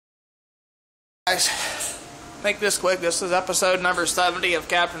Guys, make this quick. This is episode number 70 of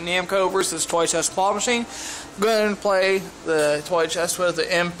Captain Namco versus Toy Chest Claw Machine. I'm going to play the toy chest with the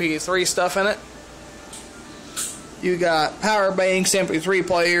MP3 stuff in it. You got power banks, MP3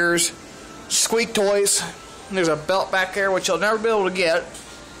 players, squeak toys. There's a belt back there which you'll never be able to get.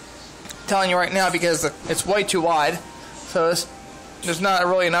 I'm telling you right now because it's way too wide. So there's not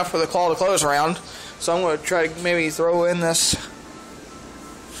really enough for the claw to close around. So I'm going to try to maybe throw in this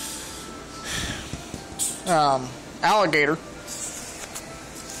alligator.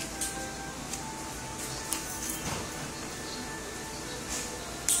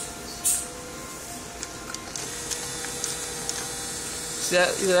 See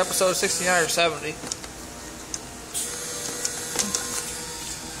that? Either episode 69 or 70.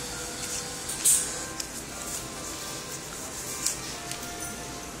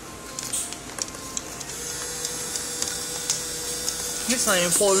 It's not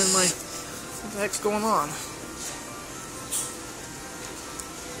even pulling in my... What the heck's going on?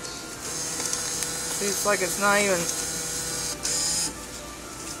 It's like it's not even...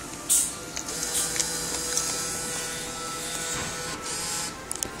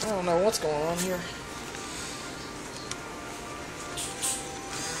 I don't know what's going on here.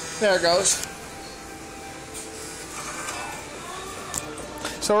 There it goes.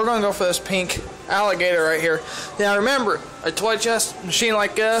 So we're going to go for this pink alligator right here. Now remember, a toy chest machine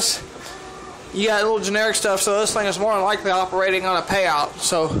like this, you got little generic stuff, so this thing is more than likely operating on a payout.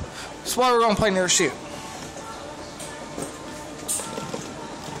 So that's why we're going to play near shoot.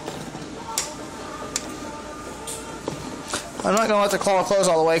 I'm not going to let the claw close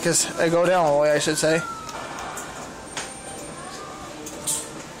all the way because they go down all the way, I should say.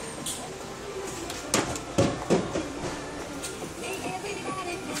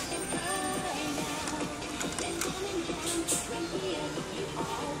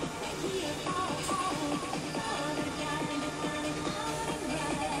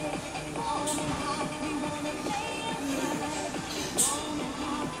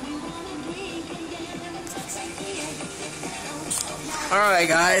 Alright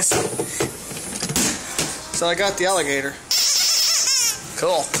guys, so I got the alligator.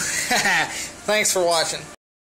 Cool. Thanks for watching.